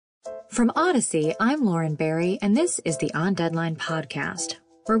From Odyssey, I'm Lauren Barry, and this is the On Deadline podcast,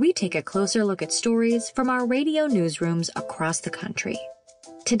 where we take a closer look at stories from our radio newsrooms across the country.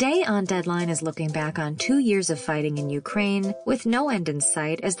 Today, On Deadline is looking back on 2 years of fighting in Ukraine, with no end in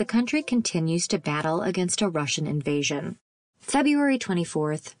sight as the country continues to battle against a Russian invasion. February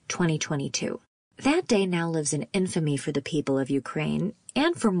 24th, 2022. That day now lives in infamy for the people of Ukraine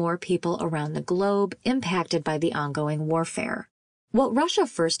and for more people around the globe impacted by the ongoing warfare. What Russia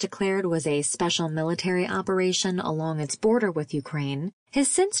first declared was a special military operation along its border with Ukraine has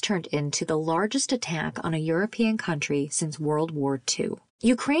since turned into the largest attack on a European country since World War II.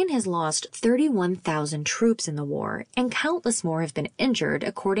 Ukraine has lost 31,000 troops in the war, and countless more have been injured,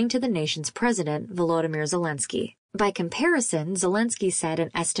 according to the nation's president, Volodymyr Zelensky. By comparison, Zelensky said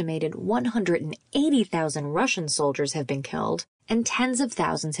an estimated 180,000 Russian soldiers have been killed, and tens of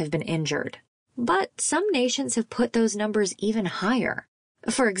thousands have been injured. But some nations have put those numbers even higher.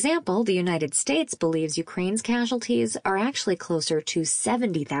 For example, the United States believes Ukraine's casualties are actually closer to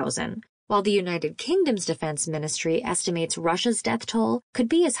 70,000, while the United Kingdom's defense ministry estimates Russia's death toll could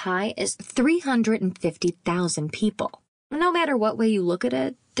be as high as 350,000 people. No matter what way you look at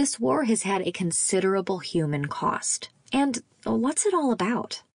it, this war has had a considerable human cost. And what's it all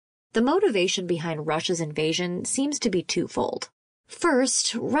about? The motivation behind Russia's invasion seems to be twofold.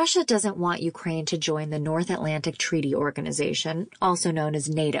 First, Russia doesn't want Ukraine to join the North Atlantic Treaty Organization, also known as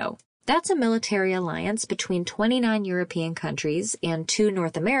NATO. That's a military alliance between 29 European countries and 2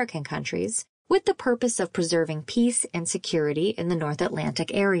 North American countries, with the purpose of preserving peace and security in the North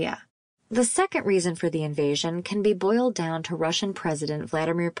Atlantic area. The second reason for the invasion can be boiled down to Russian President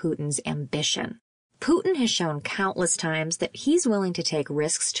Vladimir Putin's ambition. Putin has shown countless times that he's willing to take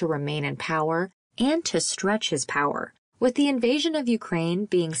risks to remain in power and to stretch his power, with the invasion of Ukraine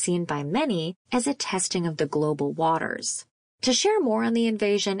being seen by many as a testing of the global waters. To share more on the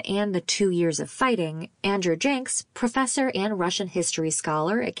invasion and the 2 years of fighting, Andrew Jenks, professor and Russian history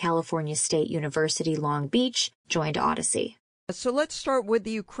scholar at California State University, Long Beach, joined Odyssey. So let's start with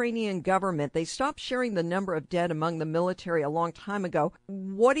the Ukrainian government. They stopped sharing the number of dead among the military a long time ago.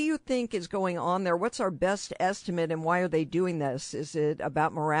 What do you think is going on there? What's our best estimate, and why are they doing this? Is it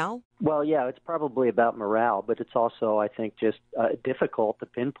about morale? Well, yeah, it's probably about morale, but it's also, I think, just difficult to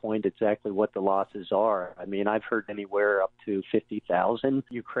pinpoint exactly what the losses are. I mean, I've heard anywhere up to 50,000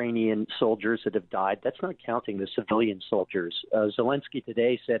 Ukrainian soldiers that have died. That's not counting the civilian soldiers. Zelensky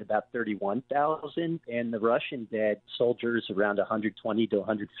today said about 31,000, and the Russian dead soldiers around 120 to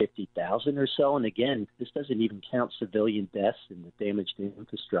 150,000 or so. And again, this doesn't even count civilian deaths and the damage to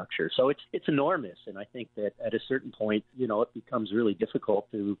infrastructure. So it's enormous, and I think that at a certain point, it becomes really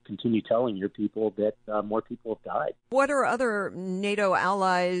difficult to continue telling your people that more people have died. What are other NATO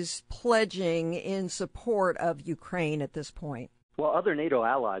allies pledging in support of Ukraine at this point? Well, other NATO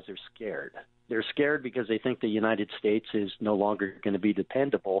allies are scared. They're scared because they think the United States is no longer going to be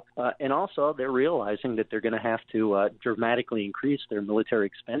dependable. And also they're realizing that they're going to have to dramatically increase their military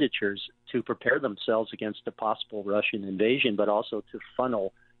expenditures to prepare themselves against a possible Russian invasion, but also to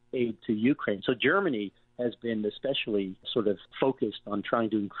funnel aid to Ukraine. So Germany has been especially sort of focused on trying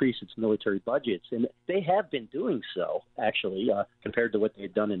to increase its military budgets. And they have been doing so, actually, compared to what they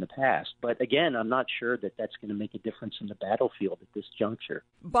had done in the past. But again, I'm not sure that that's going to make a difference in the battlefield at this juncture.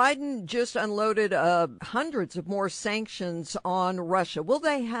 Biden just unloaded hundreds of more sanctions on Russia. Will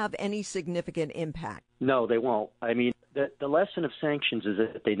they have any significant impact? No, they won't. I mean, the lesson of sanctions is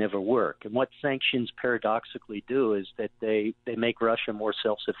that they never work. And what sanctions paradoxically do is that they make Russia more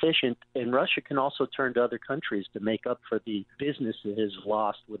self-sufficient, and Russia can also turn to other countries to make up for the business it has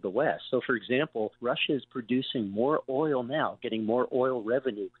lost with the West. So, for example, Russia is producing more oil now, getting more oil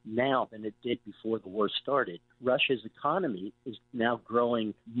revenue now than it did before the war started. Russia's economy is now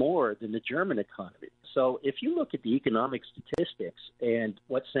growing more than the German economy. So if you look at the economic statistics and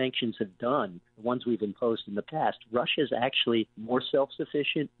what sanctions have done, the ones we've imposed in the past, Russia is actually more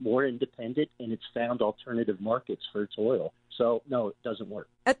self-sufficient, more independent, and it's found alternative markets for its oil. So, no, it doesn't work.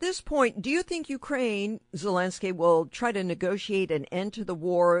 At this point, do you think Ukraine, Zelensky, will try to negotiate an end to the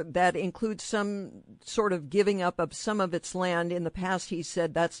war that includes some sort of giving up of some of its land? In the past, he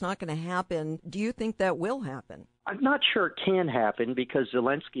said that's not going to happen. Do you think that will happen? I'm not sure it can happen because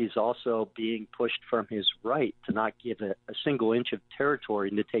Zelensky is also being pushed from his right to not give a single inch of territory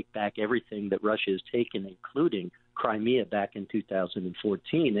and to take back everything that Russia has taken, including Crimea back in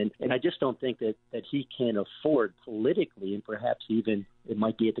 2014. And I just don't think that he can afford politically, and perhaps even it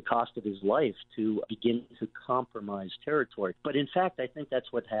might be at the cost of his life, to begin to compromise territory. But in fact, I think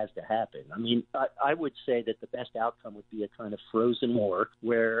that's what has to happen. I mean, I would say that the best outcome would be a kind of frozen war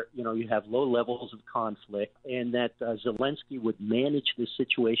where, you have low levels of conflict, and that Zelensky would manage the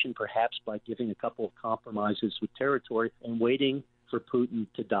situation perhaps by giving a couple of compromises with territory and waiting for Putin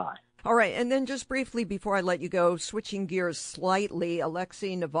to die. All right. And then just briefly before I let you go, switching gears slightly,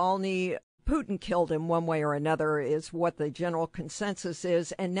 Alexei Navalny, Putin killed him one way or another is what the general consensus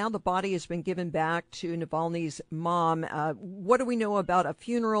is. And now the body has been given back to Navalny's mom. What do we know about a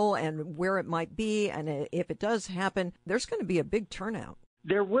funeral and where it might be? And if it does happen, there's going to be a big turnout.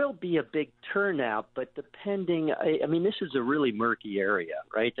 There will be a big turnout, but depending, I mean, this is a really murky area,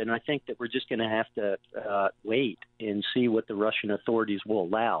 right? And I think that we're just going to have to wait and see what the Russian authorities will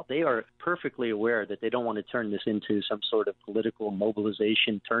allow. They are perfectly aware that they don't want to turn this into some sort of political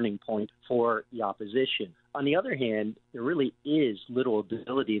mobilization turning point for the opposition. On the other hand, there really is little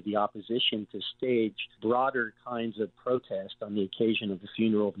ability of the opposition to stage broader kinds of protest on the occasion of the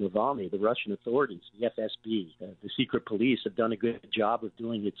funeral of Navalny. The Russian authorities, the FSB, the secret police have done a good job of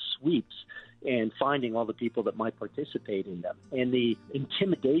doing its sweeps and finding all the people that might participate in them. And the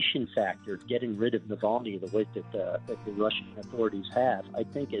intimidation factor of getting rid of Navalny the way that the Russian authorities have, I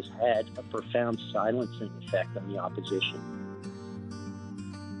think has had a profound silencing effect on the opposition.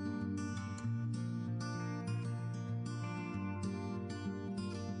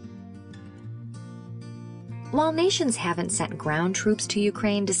 While nations haven't sent ground troops to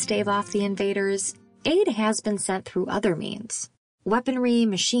Ukraine to stave off the invaders, aid has been sent through other means. Weaponry,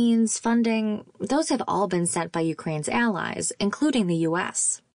 machines, funding, those have all been sent by Ukraine's allies, including the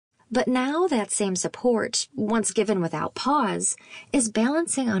U.S. But now that same support, once given without pause, is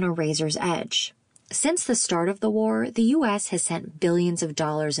balancing on a razor's edge. Since the start of the war, the U.S. has sent billions of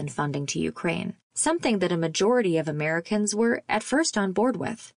dollars in funding to Ukraine, something that a majority of Americans were at first on board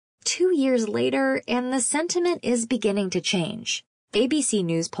with. 2 years later, and the sentiment is beginning to change. ABC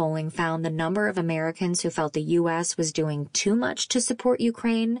News polling found the number of Americans who felt the U.S. was doing too much to support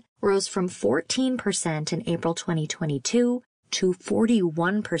Ukraine rose from 14% in April 2022 to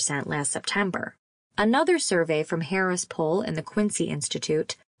 41% last September. Another survey from Harris Poll and the Quincy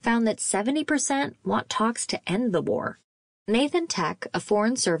Institute found that 70% want talks to end the war. Nathan Tech, a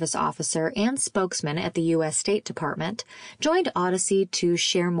Foreign Service officer and spokesman at the U.S. State Department, joined Odyssey to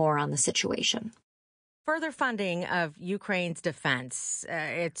share more on the situation. Further funding of Ukraine's defense,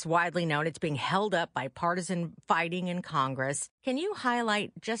 it's widely known it's being held up by partisan fighting in Congress. Can you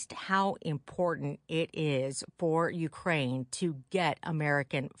highlight just how important it is for Ukraine to get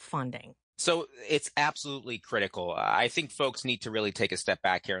American funding? So it's absolutely critical. I think folks need to really take a step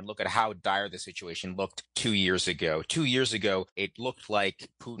back here and look at how dire the situation looked 2 years ago. 2 years ago, it looked like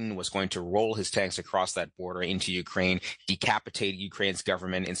Putin was going to roll his tanks across that border into Ukraine, decapitate Ukraine's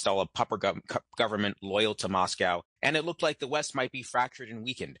government, install a puppet government loyal to Moscow. And it looked like the West might be fractured and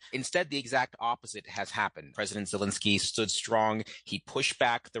weakened. Instead, the exact opposite has happened. President Zelensky stood strong. He pushed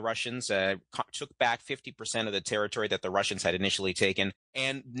back the Russians, took back 50% of the territory that the Russians had initially taken.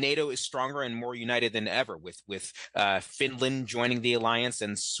 And NATO is stronger and more united than ever, with Finland joining the alliance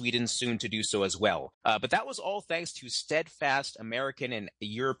and Sweden soon to do so as well. But that was all thanks to steadfast American and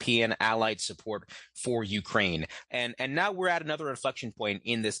European allied support for Ukraine. And now we're at another inflection point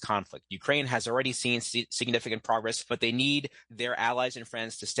in this conflict. Ukraine has already seen significant progress, but they need their allies and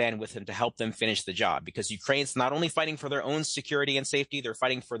friends to stand with them to help them finish the job, because Ukraine's not only fighting for their own security and safety, they're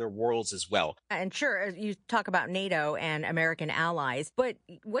fighting for their worlds as well. And sure, you talk about NATO and American allies, but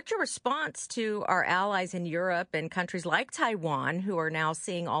what's your response to our allies in Europe and countries like Taiwan, who are now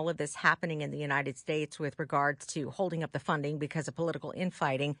seeing all of this happening in the United States with regards to holding up the funding because of political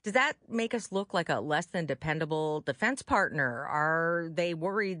infighting? Does that make us look like a less than dependable defense partner? Are they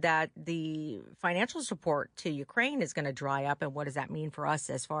worried that the financial support to Ukraine is going to dry up, and what does that mean for us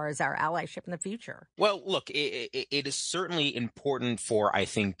as far as our allyship in the future? Well, look, it is certainly important for, I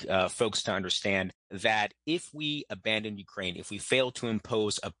think, folks to understand that if we abandon Ukraine, if we fail to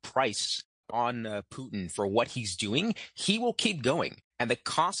impose a price on Putin for what he's doing, he will keep going. And the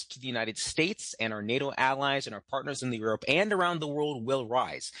cost to the United States and our NATO allies and our partners in Europe and around the world will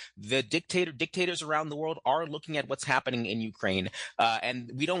rise. The dictators around the world are looking at what's happening in Ukraine,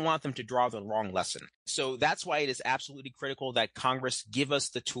 and we don't want them to draw the wrong lesson. So that's why it is absolutely critical that Congress give us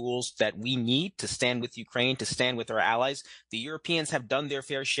the tools that we need to stand with Ukraine, to stand with our allies. The Europeans have done their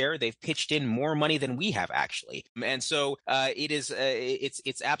fair share. They've pitched in more money than we have, actually. And so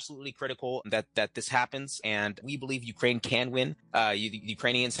it's absolutely critical that this happens, and we believe Ukraine can win. the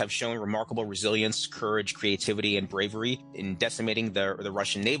Ukrainians have shown remarkable resilience, courage, creativity, and bravery in decimating the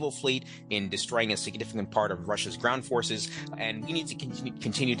Russian naval fleet, in destroying a significant part of Russia's ground forces, and we need to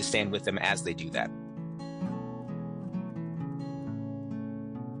continue to stand with them as they do that.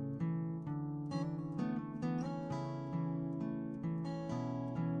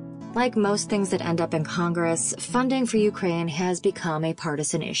 Like most things that end up in Congress, funding for Ukraine has become a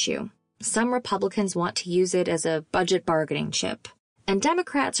partisan issue. Some Republicans want to use it as a budget bargaining chip, and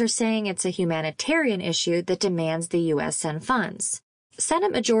Democrats are saying it's a humanitarian issue that demands the U.S. send funds.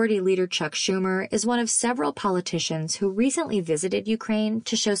 Senate Majority Leader Chuck Schumer is one of several politicians who recently visited Ukraine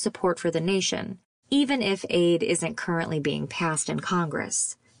to show support for the nation, even if aid isn't currently being passed in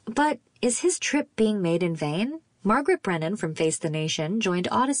Congress. But is his trip being made in vain? Margaret Brennan from Face the Nation joined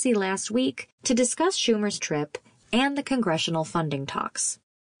Odyssey last week to discuss Schumer's trip and the congressional funding talks.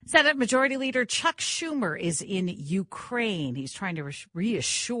 Senate Majority Leader Chuck Schumer is in Ukraine. He's trying to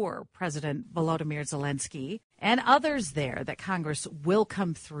reassure President Volodymyr Zelensky and others there that Congress will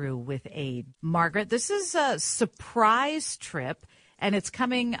come through with aid. Margaret, this is a surprise trip, and it's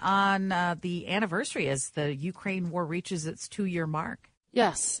coming on the anniversary as the Ukraine war reaches its 2-year mark.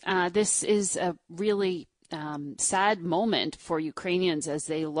 Yes, this is a really sad moment for Ukrainians as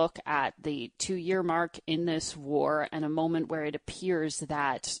they look at the 2-year mark in this war, and a moment where it appears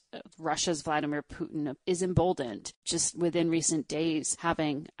that Russia's Vladimir Putin is emboldened just within recent days,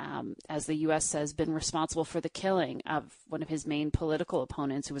 having, as the U.S. says, been responsible for the killing of one of his main political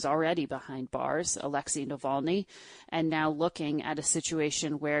opponents who was already behind bars, Alexei Navalny, and now looking at a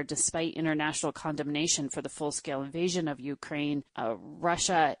situation where, despite international condemnation for the full-scale invasion of Ukraine,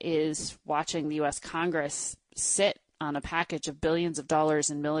 Russia is watching the U.S. Congress sit on a package of billions of dollars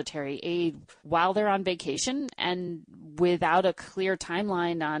in military aid while they're on vacation, and without a clear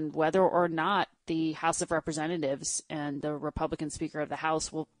timeline on whether or not the House of Representatives and the Republican Speaker of the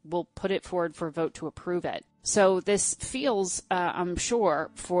House will put it forward for a vote to approve it. So this feels, I'm sure,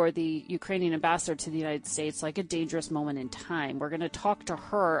 for the Ukrainian ambassador to the United States like a dangerous moment in time. We're going to talk to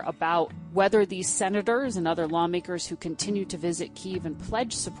her about whether these senators and other lawmakers who continue to visit Kyiv and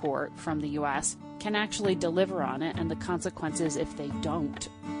pledge support from the U.S. can actually deliver on it, and the consequences if they don't.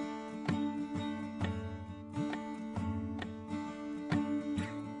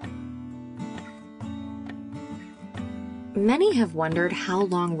 Many have wondered how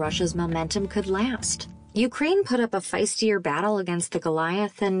long Russia's momentum could last. Ukraine put up a feistier battle against the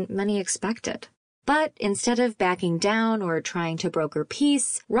Goliath than many expected. But instead of backing down or trying to broker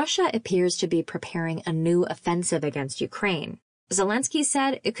peace, Russia appears to be preparing a new offensive against Ukraine. Zelensky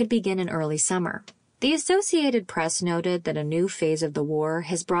said it could begin in early summer. The Associated Press noted that a new phase of the war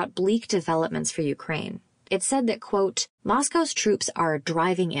has brought bleak developments for Ukraine. It said that, quote, Moscow's troops are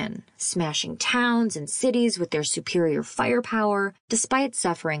driving in, smashing towns and cities with their superior firepower, despite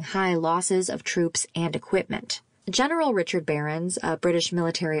suffering high losses of troops and equipment. General Richard Barons, a British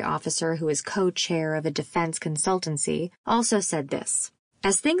military officer who is co-chair of a defense consultancy, also said this: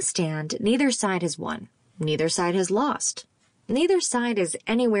 as things stand, neither side has won. Neither side has lost. Neither side is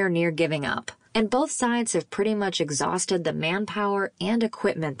anywhere near giving up, and both sides have pretty much exhausted the manpower and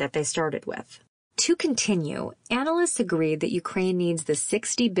equipment that they started with. To continue, analysts agreed that Ukraine needs the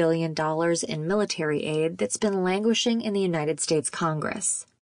 $60 billion in military aid that's been languishing in the United States Congress.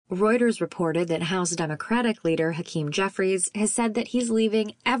 Reuters reported that House Democratic leader Hakeem Jeffries has said that he's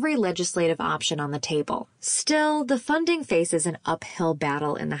leaving every legislative option on the table. Still, the funding faces an uphill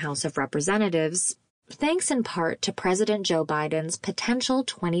battle in the House of Representatives, thanks in part to President Joe Biden's potential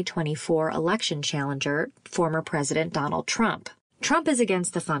 2024 election challenger, former President Donald Trump. Trump is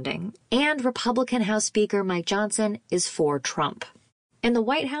against the funding, and Republican House Speaker Mike Johnson is for Trump. In the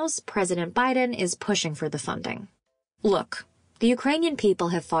White House, President Biden is pushing for the funding. Look, the Ukrainian people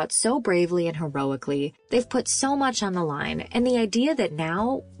have fought so bravely and heroically, they've put so much on the line, and the idea that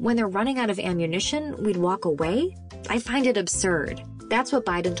now, when they're running out of ammunition, we'd walk away? I find it absurd. That's what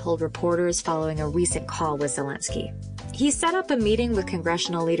Biden told reporters following a recent call with Zelensky. He set up a meeting with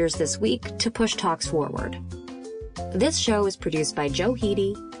congressional leaders this week to push talks forward. This show is produced by Joe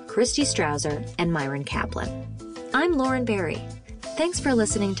Hiti, Christy Strawser, and Myron Kaplan. I'm Lauren Barry. Thanks for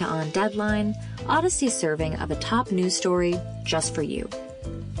listening to On Deadline, Odyssey's serving of a top news story just for you.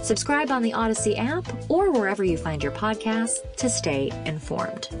 Subscribe on the Odyssey app or wherever you find your podcasts to stay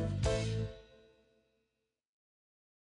informed.